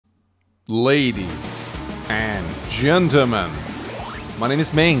Ladies and gentlemen, my name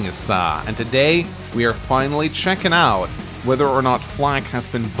is Mings, and today we are finally checking out whether or not Flak has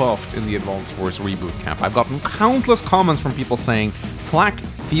been buffed in the Advanced Wars reboot camp. I've gotten countless comments from people saying Flak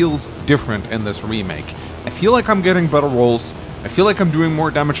feels different in this remake. I feel like I'm getting better rolls, I feel like I'm doing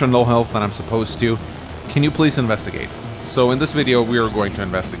more damage on low health than I'm supposed to. Can you please investigate? So in this video we are going to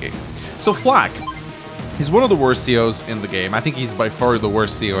investigate. So Flak, he's one of the worst COs in the game. I think he's by far the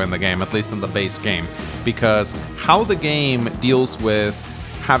worst CO in the game, at least in the base game, because how the game deals with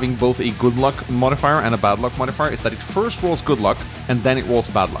having both a good luck modifier and a bad luck modifier is that it first rolls good luck and then it rolls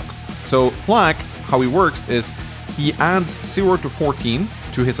bad luck. So Flak, how he works is he adds 0 to 14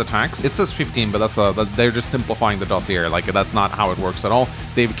 to his attacks. It says 15, but they're just simplifying the dossier. Like, that's not how it works at all.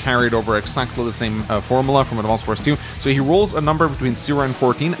 They've carried over exactly the same formula from Advanced Wars 2. So he rolls a number between 0 and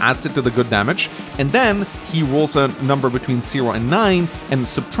 14, adds it to the good damage, and then he rolls a number between 0 and 9 and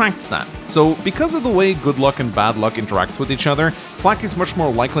subtracts that. So because of the way good luck and bad luck interacts with each other, Flak is much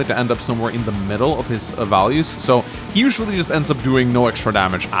more likely to end up somewhere in the middle of his values. So he usually just ends up doing no extra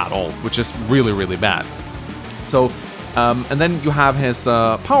damage at all, which is really, really bad. So, and then you have his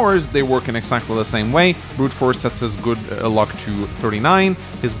powers. They work in exactly the same way. Brute Force sets his good luck to 39,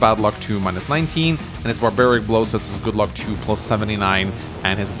 his bad luck to minus 19, and his Barbaric Blow sets his good luck to plus 79,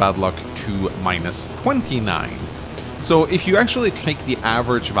 and his bad luck to minus 29. So if you actually take the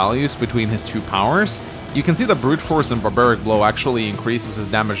average values between his two powers, you can see that Brute Force and Barbaric Blow actually increases his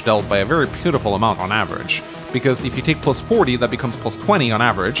damage dealt by a very beautiful amount on average. Because if you take plus 40, that becomes plus 20 on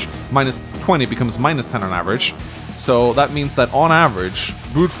average, minus 20 becomes minus 10 on average. So that means that on average,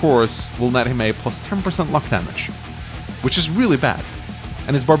 Brute Force will net him a plus 10% luck damage, which is really bad.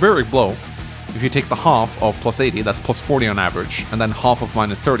 And his Barbaric Blow, if you take the half of plus 80, that's plus 40 on average, and then half of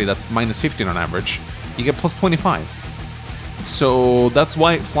minus 30, that's minus 15 on average, you get plus 25. So that's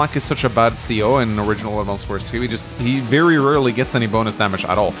why Flak is such a bad CO in original Advanced Wars 2. He very rarely gets any bonus damage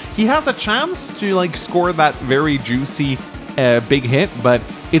at all. He has a chance to like score that very juicy big hit, but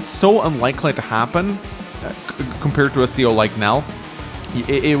it's so unlikely to happen compared to a CO like Nell.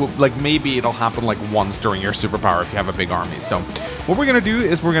 Like maybe it'll happen like once during your superpower if you have a big army. So what we're gonna do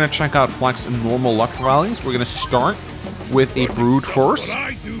is we're gonna check out Flak's normal luck values. We're gonna start with a Brute Force.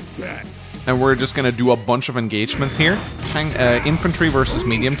 And we're just going to do a bunch of engagements here. Infantry versus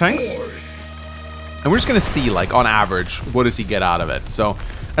medium tanks. And we're just going to see, like, on average, what does he get out of it. So,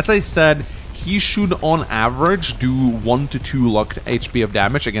 as I said, he should, on average, do 1 to 2 luck HP of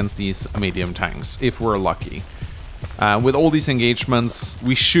damage against these medium tanks, if we're lucky. With all these engagements,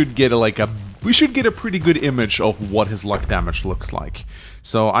 we should get a pretty good image of what his luck damage looks like.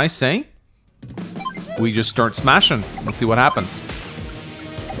 So, I say, we just start smashing. Let's see what happens.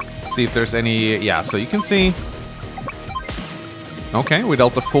 See if there's any... Yeah, so you can see... Okay, we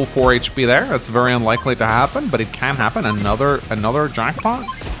dealt a full 4 HP there. That's very unlikely to happen, but it can happen. Another jackpot.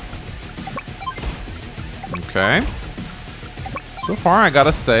 Okay. So far, I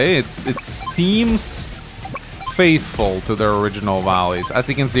gotta say, it seems faithful to their original values. As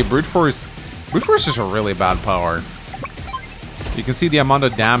you can see, Brute Force is a really bad power. You can see the amount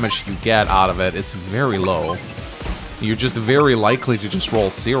of damage you get out of it is very low. You're just very likely to just roll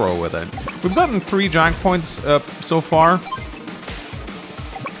 0 with it. We've gotten 3 jack points so far.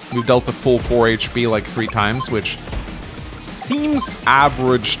 We've dealt the full 4 HP like 3 times, which seems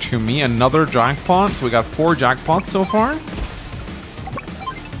average to me. Another jackpot, so we got 4 jackpots so far.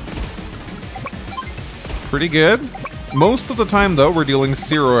 Pretty good. Most of the time, though, we're dealing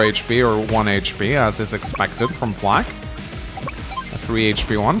 0 HP or 1 HP, as is expected from Flak. A 3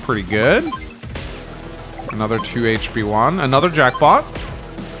 HP one, pretty good. Another 2 HP one. Another jackpot.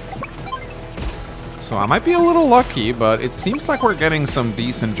 So I might be a little lucky, but it seems like we're getting some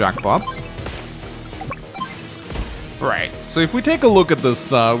decent jackpots. Right. So if we take a look at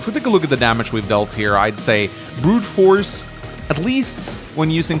this, if we take a look at the damage we've dealt here, I'd say Brute Force, at least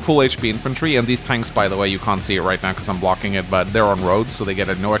when using full HP infantry, and these tanks, by the way, you can't see it right now because I'm blocking it, but they're on roads, so they get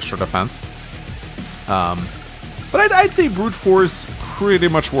no extra defense. But I'd say Brute Force pretty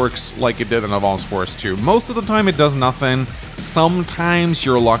much works like it did in Advanced Wars 2. Most of the time it does nothing. Sometimes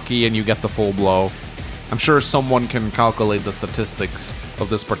you're lucky and you get the full blow. I'm sure someone can calculate the statistics of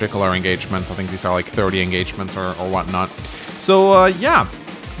this particular engagement. I think these are like 30 engagements or whatnot. So yeah,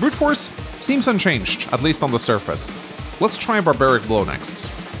 Brute Force seems unchanged, at least on the surface. Let's try Barbaric Blow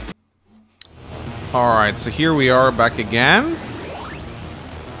next. Alright, so here we are back again.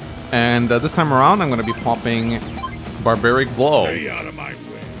 And this time around, I'm going to be popping Barbaric Blow. Stay out of my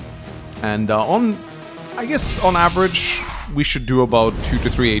way. And I guess on average, we should do about 2 to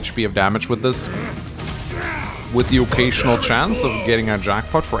 3 HP of damage with this. with the occasional chance of getting a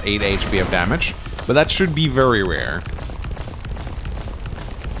jackpot for 8 HP of damage, but that should be very rare.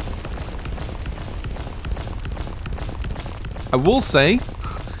 I will say,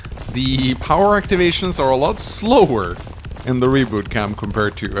 the power activations are a lot slower in the reboot camp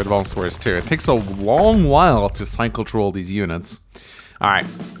compared to Advanced Wars 2. It takes a long while to cycle through all these units. Alright,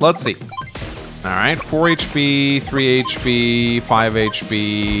 let's see. Alright, 4 HP, 3 HP, 5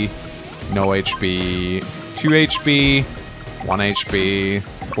 HP, no HP, 2 HP, 1 HP,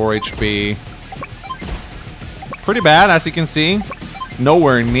 4 HP. Pretty bad, as you can see.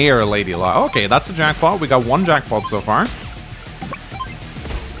 Nowhere near Lady Luck. Okay, that's a jackpot. We got 1 jackpot so far.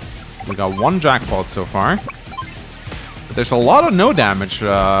 We got 1 jackpot so far. But there's a lot of no damage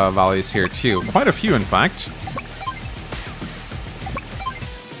values here too. Quite a few, in fact.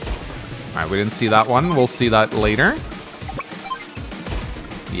 Alright, we didn't see that one. We'll see that later.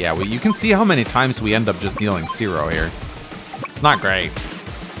 Yeah, you can see how many times we end up just dealing 0 here. It's not great.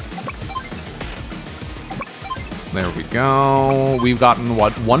 There we go. We've gotten,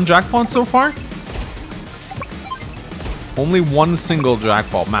 what, 1 jackpot so far? Only 1 single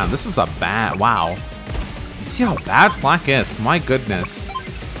jackpot. Man, this is a bad... Wow. You see how bad Flak is? My goodness.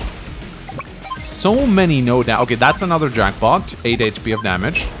 So many no damage. Okay, that's another jackpot. 8 HP of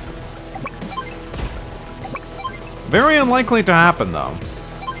damage. Very unlikely to happen, though.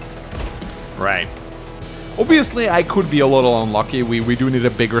 Right. Obviously, I could be a little unlucky. We do need a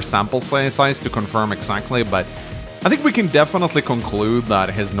bigger sample size to confirm exactly, but I think we can definitely conclude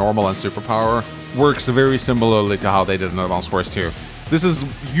that his normal and superpower works very similarly to how they did in Advanced Wars 2. This is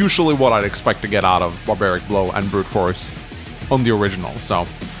usually what I'd expect to get out of Barbaric Blow and Brute Force on the original, so.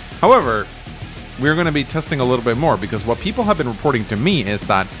 However, we're going to be testing a little bit more, because what people have been reporting to me is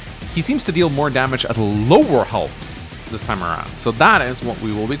that he seems to deal more damage at lower health this time around. So that is what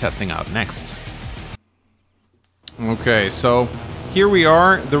we will be testing out next. Okay, so here we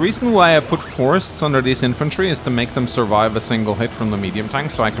are. The reason why I put forests under these infantry is to make them survive a single hit from the medium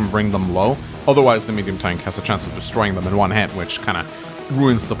tank, so I can bring them low. Otherwise, the medium tank has a chance of destroying them in 1 hit, which kind of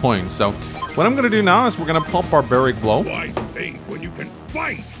ruins the point. So what I'm going to do now is we're going to pop Barbaric Blow. Why think when you can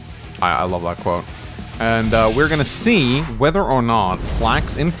fight? I love that quote. And we're going to see whether or not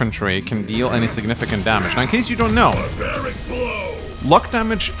Flak's infantry can deal any significant damage. Now, in case you don't know, luck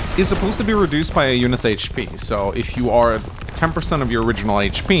damage is supposed to be reduced by a unit's HP. So if you are 10% of your original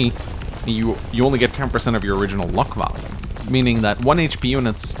HP, you only get 10% of your original luck value. Meaning that 1 HP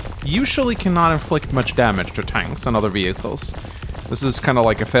units usually cannot inflict much damage to tanks and other vehicles. This is kind of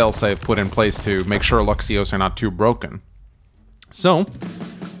like a failsafe put in place to make sure Luxios are not too broken. So,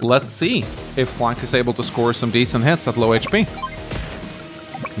 let's see if Flak is able to score some decent hits at low HP.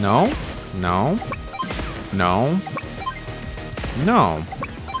 No, no, no, no,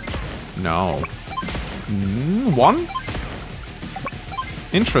 no. 1?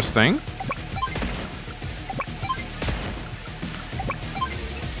 Interesting.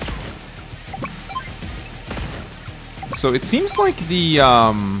 So it seems like the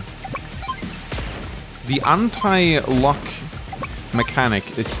anti-luck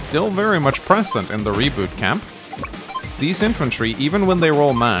mechanic is still very much present in the reboot camp. These infantry, even when they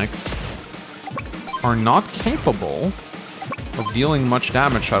roll max, are not capable of dealing much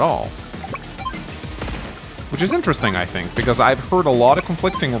damage at all. Which is interesting, I think, because I've heard a lot of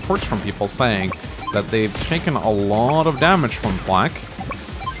conflicting reports from people saying that they've taken a lot of damage from Flak,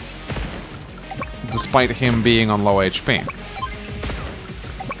 despite him being on low HP.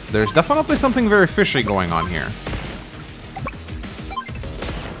 So there's definitely something very fishy going on here.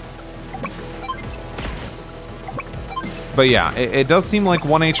 But yeah, it does seem like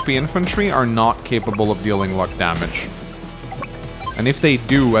 1 HP infantry are not capable of dealing luck damage. And if they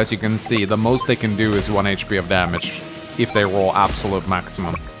do, as you can see, the most they can do is 1 HP of damage if they roll absolute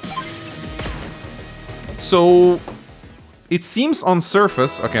maximum. So it seems on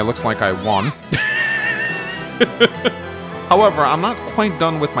surface... Okay, looks like I won. However, I'm not quite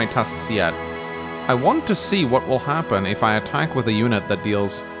done with my tests yet. I want to see what will happen if I attack with a unit that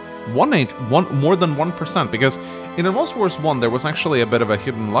deals more than 1%, because in Advanced Wars 1 there was actually a bit of a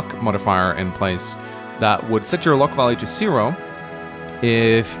hidden luck modifier in place that would set your luck value to 0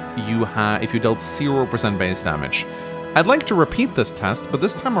 if you dealt 0% base damage. I'd like to repeat this test, but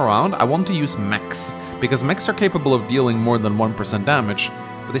this time around I want to use mechs, because mechs are capable of dealing more than 1% damage,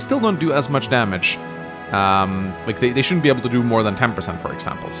 but they still don't do as much damage. Like they shouldn't be able to do more than 10%, for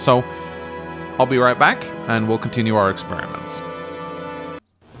example. So I'll be right back, and we'll continue our experiments.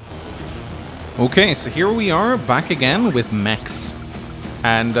 Okay, so here we are, back again with mechs.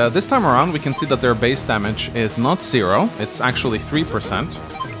 And this time around we can see that their base damage is not 0, it's actually 3%.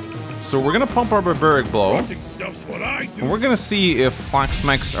 So we're gonna pump our Barbaric Blow. Crushing stuff's what I do. And we're gonna see if Flak's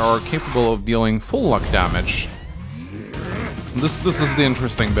mechs are capable of dealing full luck damage. This is the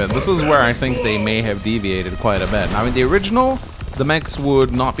interesting bit. This is where I think they may have deviated quite a bit. Now in the original, the mechs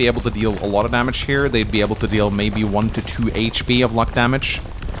would not be able to deal a lot of damage here. They'd be able to deal maybe 1 to 2 HP of luck damage,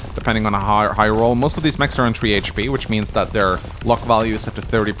 depending on a high roll. Most of these mechs are on 3 HP, which means that their luck value is set to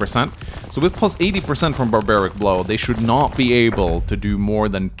 30%. So with plus 80% from Barbaric Blow, they should not be able to do more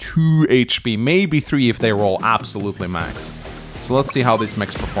than 2 HP, maybe 3 if they roll absolutely max. So let's see how these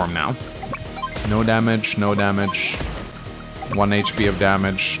mechs perform now. No damage, no damage. 1 HP of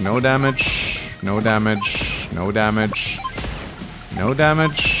damage, no damage, no damage, no damage, no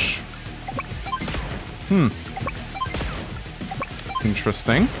damage.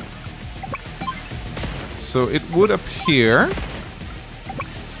 Interesting. So it would appear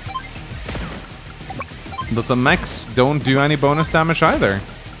that the mechs don't do any bonus damage either.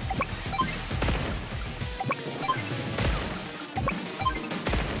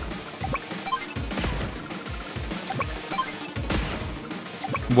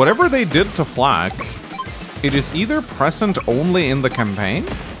 Whatever they did to Flak, it is either present only in the campaign,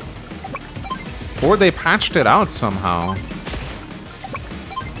 or they patched it out somehow.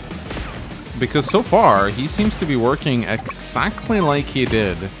 Because so far, he seems to be working exactly like he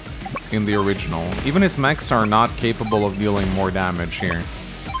did in the original. Even his mechs are not capable of dealing more damage here.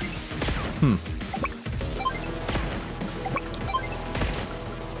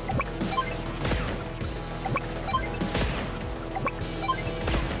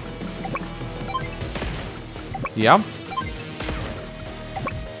 Yep.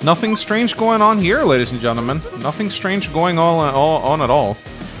 Nothing strange going on here, ladies and gentlemen. Nothing strange going on at all.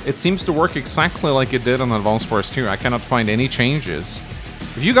 It seems to work exactly like it did on Advanced Wars 2. I cannot find any changes.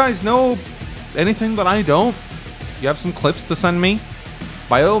 If you guys know anything that I don't, you have some clips to send me,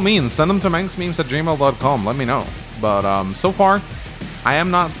 by all means, send them to manxmemes@gmail.com. Let me know. But so far, I am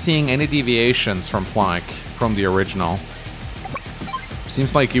not seeing any deviations from Flak from the original.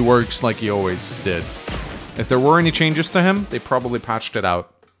 Seems like he works like he always did. If there were any changes to him, they probably patched it out.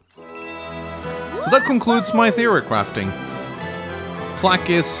 So that concludes my theory crafting. Flak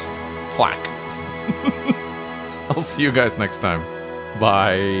is Flak. I'll see you guys next time.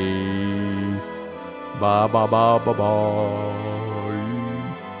 Bye. Ba ba ba ba ba.